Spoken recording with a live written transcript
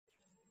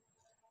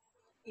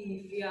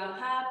If you're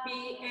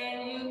happy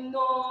and you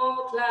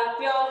know, clap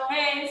your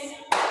hands.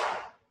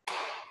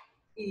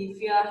 If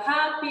you're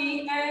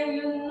happy and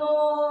you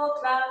know,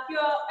 clap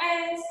your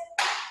hands.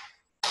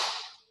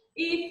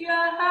 If you're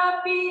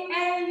happy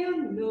and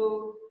you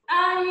know,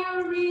 and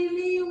you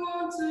really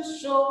want to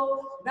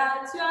show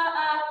that you're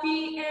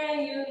happy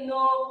and you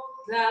know,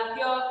 clap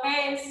your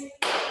hands.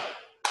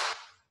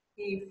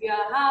 If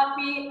you're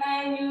happy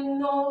and you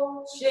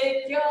know,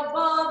 shake your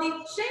body,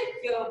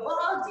 shake your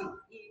body.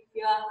 If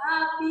you're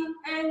happy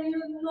and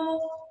you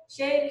know,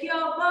 shake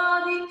your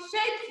body,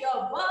 shake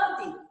your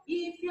body.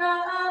 If you're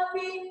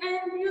happy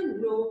and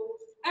you know,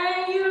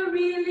 and you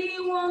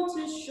really want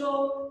to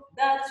show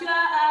that you're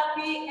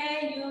happy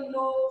and you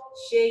know,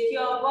 shake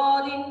your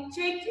body,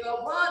 shake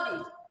your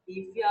body.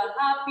 If you're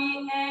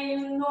happy and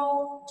you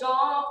know, jump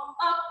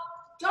up,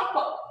 jump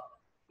up.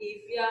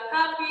 If you're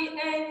happy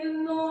and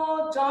you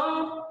know,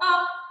 jump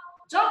up,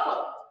 jump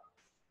up.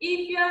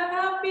 If you're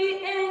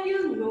happy and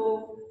you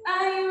know,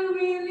 and you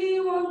really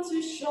want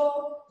to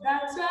show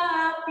that you're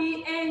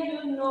happy and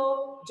you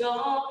know,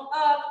 jump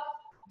up,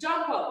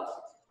 jump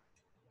up.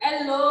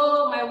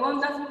 Hello, my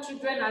wonderful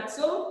children at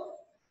home.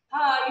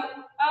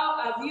 How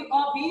have you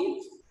all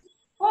been?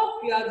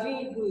 Hope you are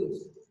doing good.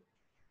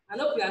 I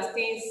hope you are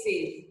staying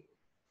safe.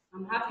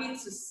 I'm happy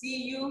to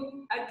see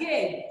you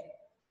again.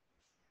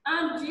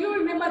 And do you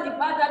remember the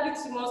bad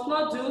habits you must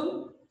not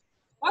do?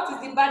 What is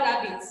the bad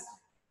habit?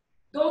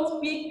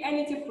 Don't pick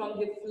anything from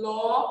the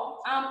floor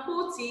and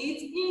put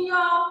it in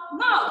your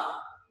mouth.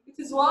 It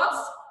is what?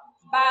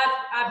 Bad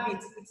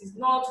habit. It is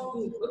not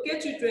good. Okay,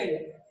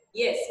 children?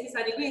 Yes, Miss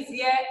Adigwe is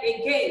here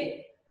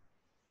again.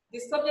 The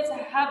subject I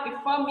have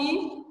before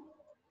me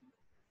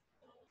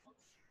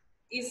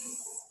is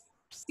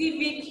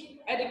civic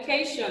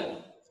education.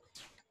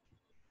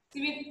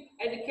 Civic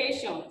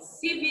education.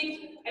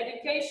 Civic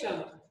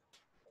education.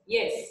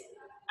 Yes.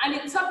 And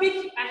the topic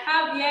I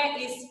have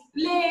here is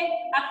play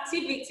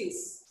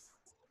activities.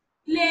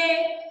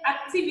 Play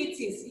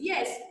activities.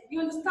 Yes, you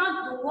understand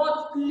the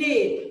word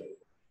play.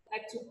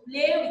 Like to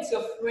play with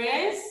your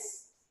friends,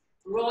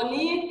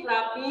 running,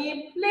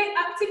 clapping, play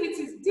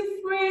activities,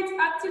 different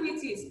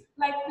activities,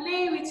 like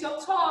playing with your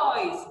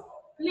toys,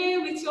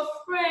 playing with your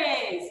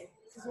friends.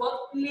 This is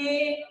what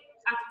play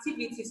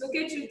activities.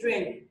 Okay,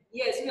 children?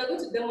 Yes, we are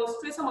going to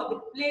demonstrate some of the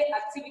play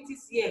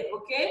activities here,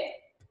 okay?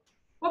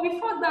 But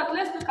before that,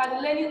 let's look at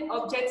the learning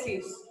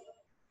objectives.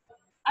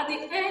 At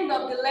the end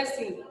of the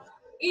lesson,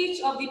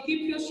 each of the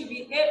pupils should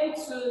be able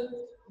to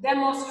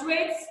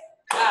demonstrate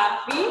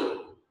clapping,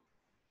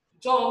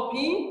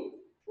 jumping,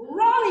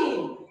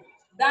 running,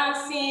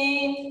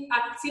 dancing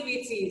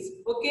activities,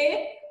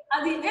 okay?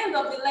 At the end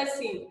of the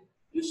lesson,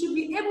 you should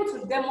be able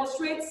to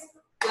demonstrate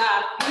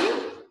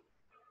clapping,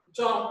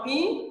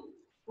 jumping,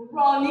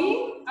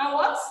 running, and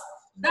what?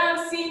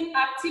 Dancing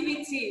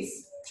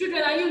activities.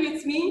 Children, are you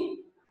with me?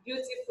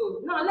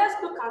 Beautiful. Now let's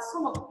look at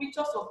some of the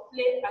pictures of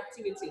play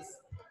activities.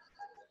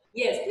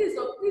 Yes, this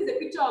is a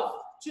picture of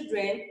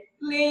children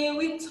playing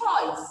with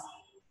toys.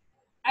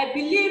 I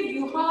believe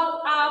you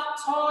all have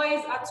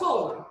toys at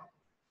home.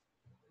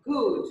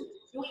 Good.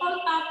 You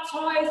all have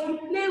toys you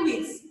play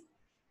with.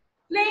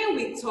 Playing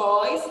with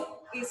toys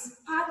is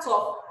part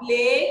of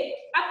play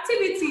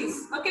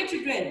activities. Okay,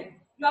 children?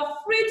 You are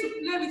free to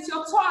play with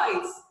your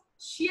toys.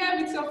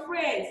 Share with your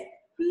friends.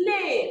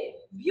 Play.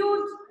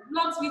 Build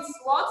blocks with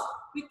what?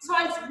 With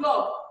toys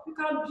block. You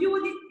can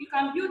build it. You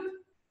can build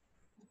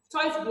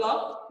toys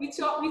block with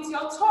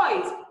your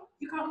toys.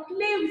 You can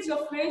play with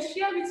your friends,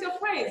 share with your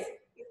friends.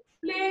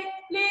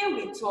 Playing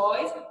with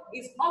toys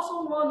is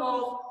also one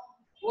of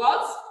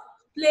what?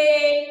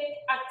 Play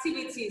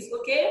activities,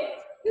 okay?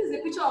 This is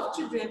a picture of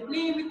children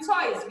playing with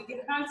toys with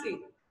their hands.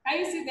 Can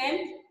you see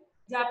them?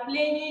 They are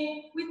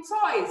playing with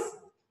toys.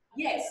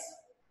 Yes,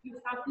 you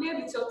can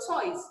play with your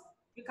toys.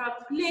 You can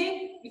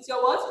play with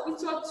your what?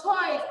 With your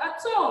toys at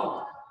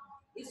home.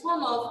 It's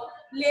one of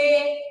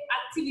play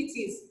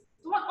activities.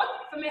 So what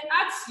if I may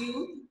ask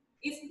you,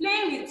 is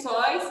playing with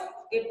toys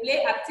a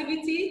play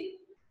activity?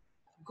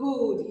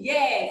 Good,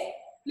 yes.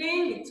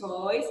 Playing with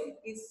toys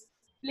is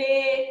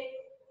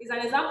an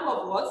example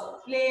of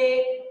what?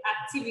 Play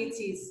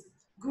activities.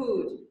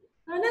 Good.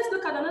 Now let's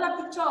look at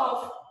another picture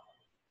of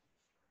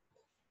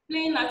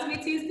playing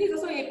activities. This is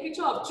also a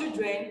picture of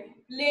children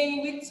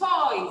playing with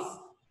toys.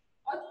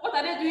 What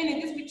are they doing in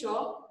this picture?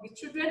 The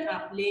children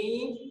are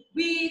playing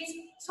with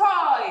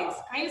toys.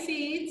 Can you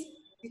see it?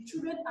 The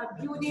children are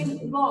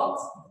building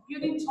blocks,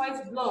 building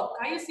toys block.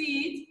 Can you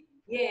see it?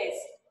 Yes.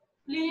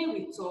 Playing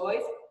with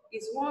toys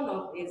is one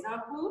of the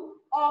examples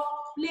of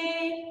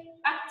play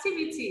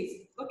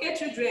activities. Okay,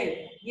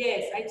 children?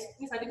 Yes,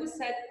 Miss Adigu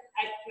said,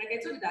 like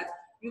I told you that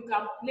you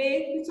can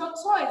play with your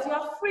toys. You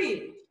are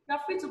free. You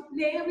are free to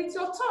play with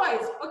your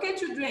toys. Okay,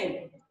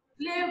 children?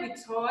 Play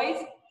with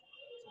toys.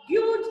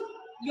 Build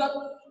your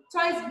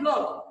toys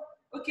block.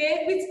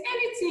 Okay, with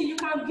anything you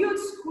can build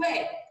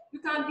square, you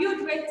can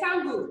build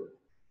rectangle,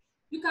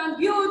 you can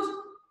build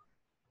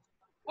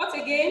what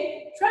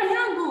again?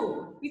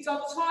 Triangle with your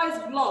toys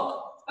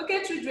block.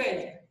 Okay,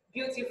 children.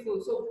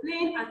 Beautiful. So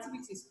playing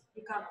activities.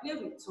 You can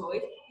play with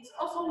toys. It's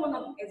also one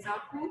of the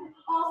examples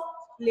of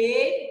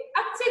play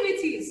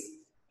activities.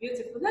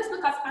 Beautiful. Let's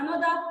look at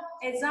another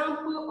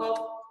example of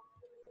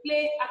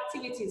play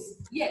activities.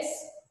 Yes.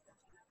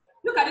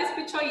 Look at this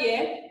picture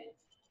here.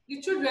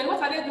 The children,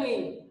 what are they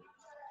doing?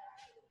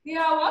 They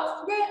are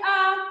what? They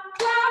are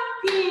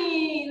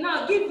clapping.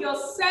 Now give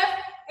yourself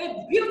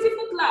a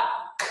beautiful clap.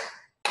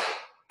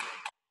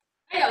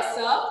 Tell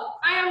yourself,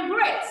 I am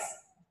great.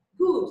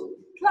 Good.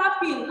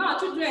 Clapping. Now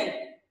children,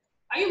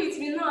 are you with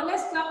me now?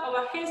 Let's clap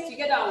our hands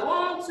together.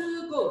 1,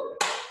 2, go.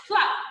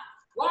 Clap.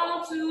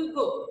 1, 2,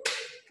 go.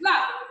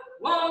 Clap.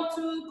 1,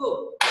 2,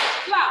 go.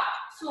 Clap.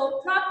 So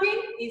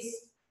clapping is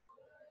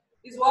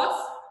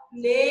what?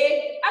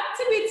 Play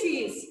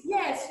activities.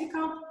 Yes, you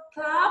can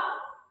clap,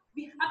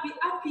 be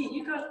happy.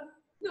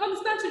 You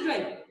understand,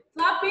 children?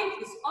 Clapping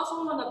is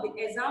also one of the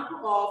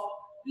examples of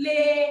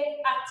play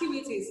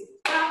activities.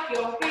 Clap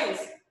your hands,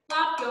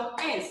 clap your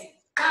hands,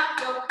 clap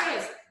your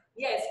hands.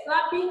 Yes,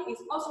 clapping is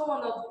also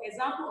one of the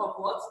examples of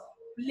what?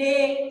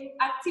 Play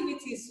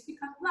activities. You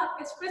can clap,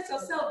 express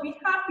yourself, be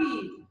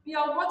happy. You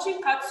are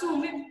watching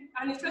cartoon, maybe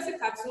an interesting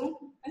cartoon,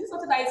 and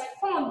something that is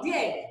fun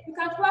there. You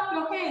can clap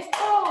your hands.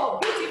 Oh,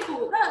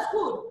 beautiful. That's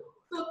good.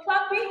 So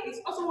clapping is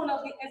also one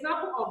of the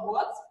examples of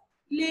what?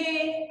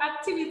 Play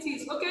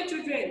activities. Okay,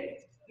 children.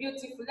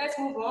 Beautiful. Let's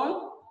move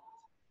on.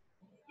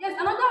 Yes,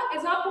 another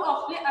example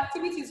of play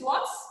activity is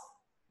what?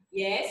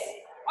 Yes.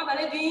 What are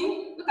they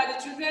doing? Look at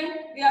the children.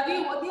 They are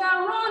doing what? They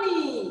are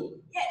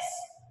running. Yes.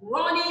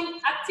 Running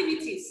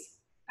activities.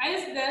 Can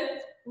you see them?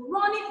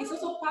 Running is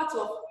also part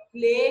of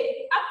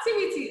play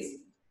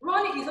activities.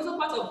 Running is also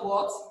part of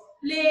what?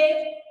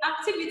 Play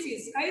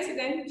activities. Can you see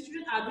them? The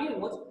children are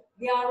doing what?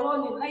 They are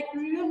running. Like,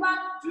 remember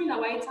during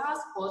our entire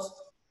sports,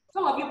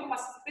 some of you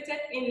participated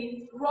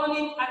in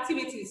running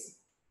activities.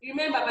 You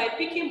remember by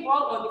picking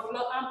ball on the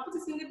floor and put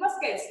it in the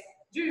basket.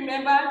 Do you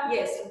remember?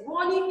 Yes.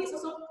 Running is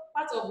also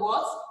part of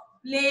what?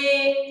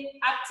 Play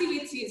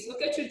activities.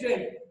 Okay,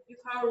 children. You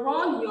can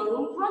run in your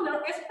room,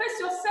 express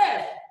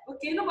yourself.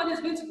 Okay, nobody is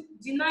going to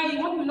deny you.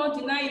 One will not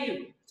deny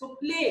you to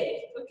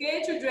play.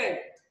 Okay, children.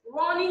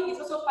 Running is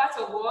also part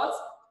of what?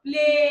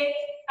 Play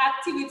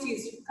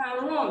activities. You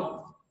can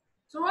run.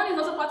 So running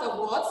is also part of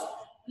what?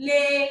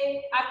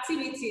 Play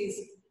activities.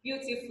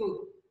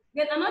 Beautiful.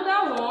 Then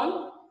another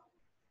one.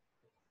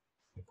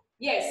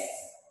 Yes.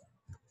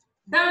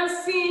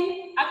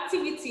 Dancing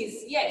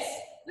activities. Yes.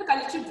 Look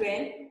at the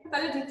children. Look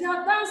at the, they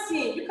are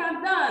dancing. You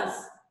can dance.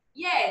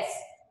 Yes.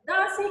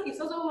 Dancing is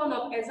also one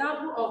of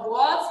example of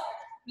what?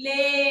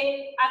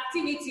 Play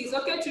activities.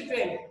 Okay,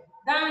 children.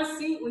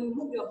 Dancing, when you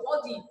move your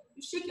body,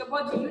 you shake your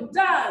body, you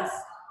dance.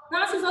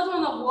 Dancing is also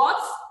one of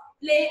what?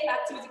 Play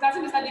activity.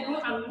 Can you see Mr.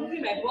 Debo? I'm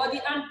moving my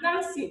body, I'm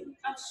dancing,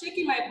 I'm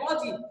shaking my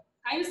body.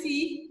 Can you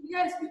see?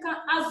 Yes, you can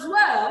as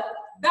well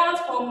dance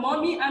for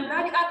mommy and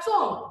daddy at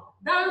home.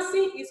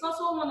 Dancing is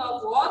also one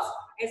of what?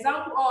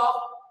 Example of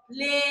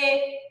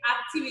play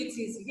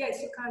activities. Yes,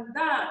 you can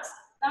dance.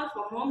 Dance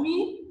for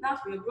mommy, dance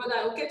for your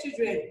brother. Okay,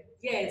 children?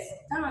 Yes,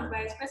 dance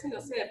by expressing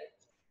yourself.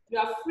 You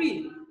are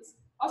free. It's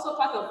also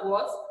part of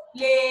what?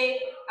 Play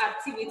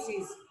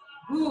activities.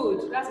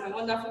 Good. That's my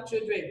wonderful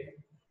children.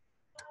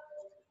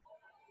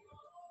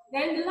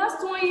 Then the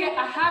last one here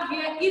I have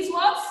here is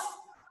what?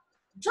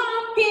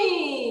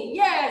 Jumping.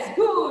 Yes,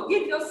 good.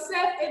 Give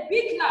yourself a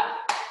big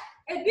clap.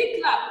 A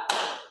big clap.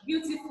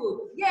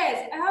 Beautiful.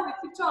 Yes, I have a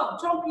picture of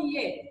jumping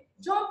here.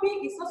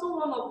 Jumping is also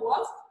one of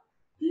what?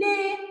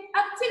 Play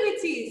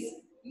activities.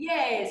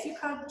 Yes, you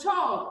can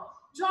jump.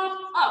 Jump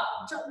up.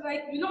 Jump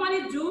like we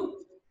normally do.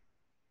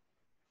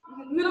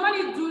 We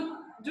normally do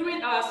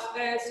during our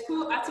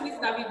school activities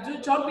that we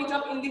do jumping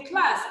jump in the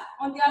class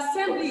on the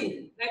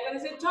assembly. Like when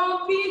they say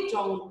jumping,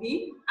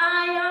 jumping,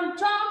 I am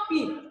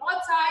jumping.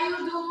 What are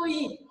you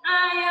doing?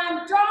 I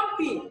am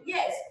jumping.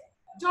 Yes,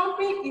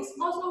 jumping is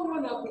also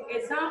one of the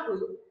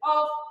examples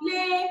of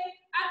play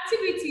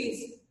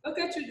activities.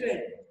 Okay,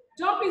 children.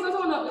 Jumping is also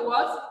one of the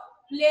what?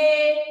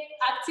 Play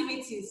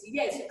activities.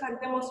 Yes, you can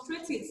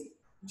demonstrate it.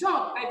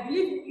 Jump. I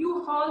believe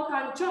you all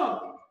can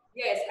jump.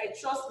 Yes, I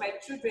trust my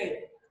children.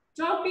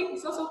 Jumping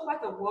is also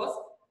part of what?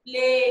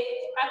 Play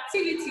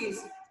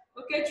activities.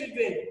 Okay,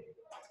 children.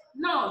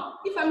 Now,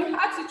 if I may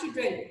ask you,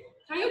 children,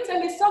 can you tell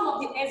me some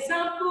of the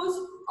examples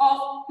of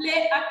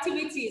play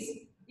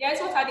activities? Yes,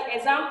 what are the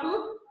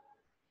examples?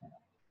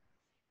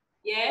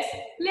 Yes,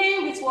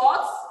 playing with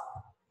what?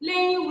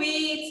 Playing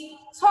with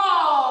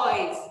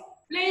toys.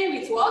 Playing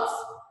with what?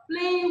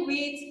 Playing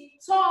with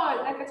toys.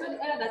 Like I told you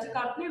earlier that you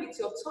can play with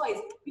your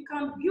toys. You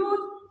can build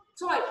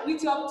toys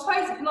with your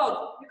toys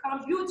block. You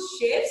can build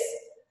shapes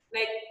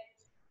like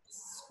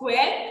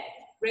square,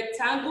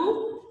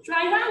 rectangle,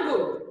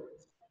 triangle.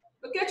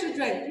 Okay,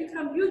 children, you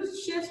can build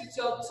shapes with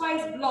your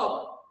toys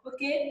block.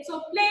 Okay,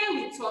 so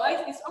playing with toys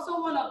is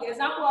also one of the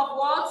examples of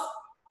what?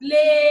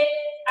 Play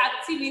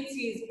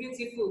activities.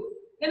 Beautiful.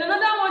 Then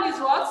another one is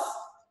what?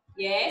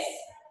 Yes.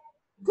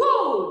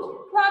 Good.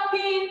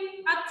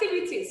 Clapping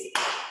activities.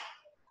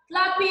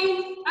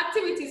 Clapping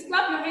activities.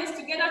 Clap your hands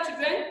together,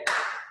 children.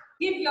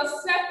 Give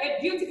yourself a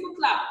beautiful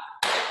clap.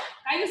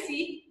 Can you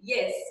see?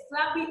 Yes,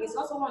 clapping is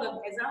also one of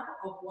the examples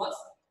of what?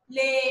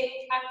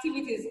 Play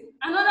activities.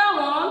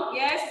 Another one,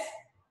 yes,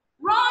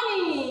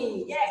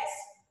 running. Yes,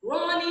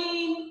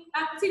 running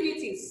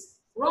activities.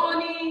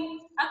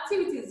 Running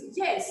activities.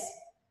 Yes,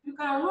 you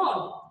can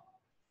run.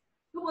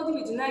 Nobody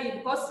will deny you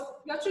because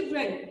your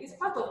children is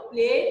part of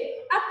play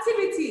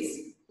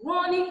activities.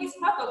 Running is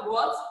part of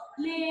what?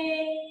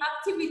 Play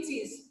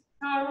activities.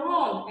 Can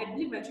run. I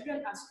believe my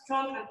children are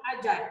strong and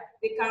agile.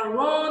 They can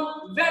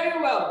run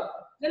very well.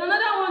 Then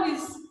another one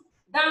is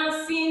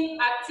dancing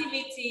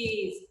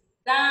activities.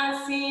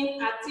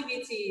 Dancing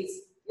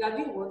activities. You are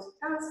doing what?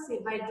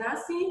 Dancing. By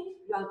dancing,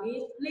 you are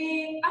doing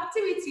play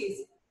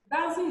activities.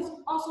 Dancing is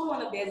also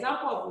one of the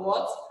examples of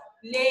what?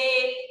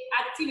 Play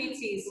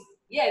activities.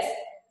 Yes.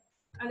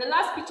 And the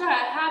last picture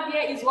I have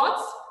here is what?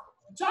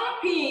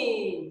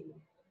 Jumping.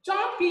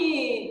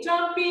 Jumping.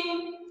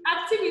 Jumping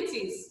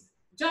activities.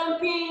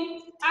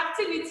 Jumping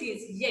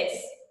activities.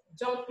 Yes,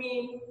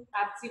 jumping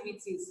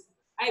activities.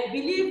 I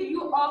believe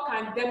you all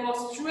can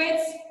demonstrate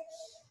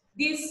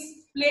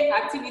these play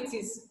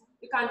activities.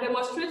 You can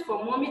demonstrate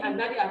for mommy and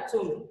daddy at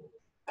home.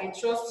 I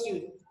trust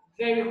you.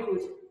 Very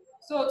good.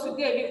 So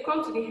today we've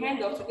come to the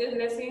end of today's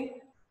lesson.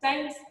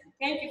 Thank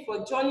you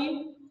for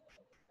joining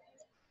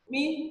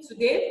me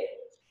today.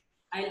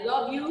 I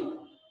love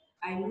you.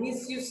 I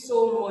miss you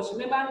so much.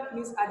 Remember,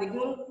 Miss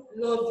Adegun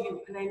love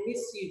you and I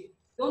miss you.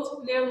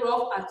 Don't play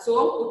rough at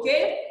home,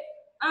 okay?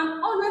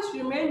 And always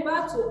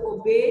remember to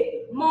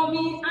obey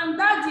mommy and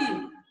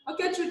daddy.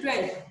 Okay,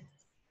 children?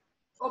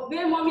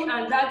 Obey mommy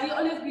and daddy.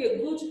 Always be a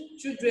good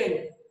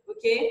children.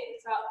 Okay?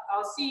 So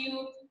I'll see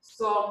you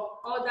some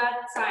other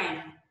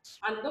time.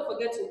 And don't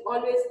forget to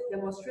always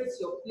demonstrate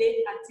your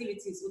play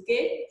activities,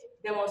 okay?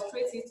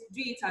 Demonstrate it,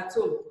 do it at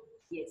home.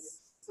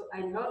 Yes. So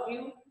I love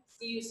you.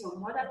 See you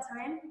some other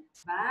time.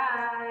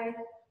 Bye.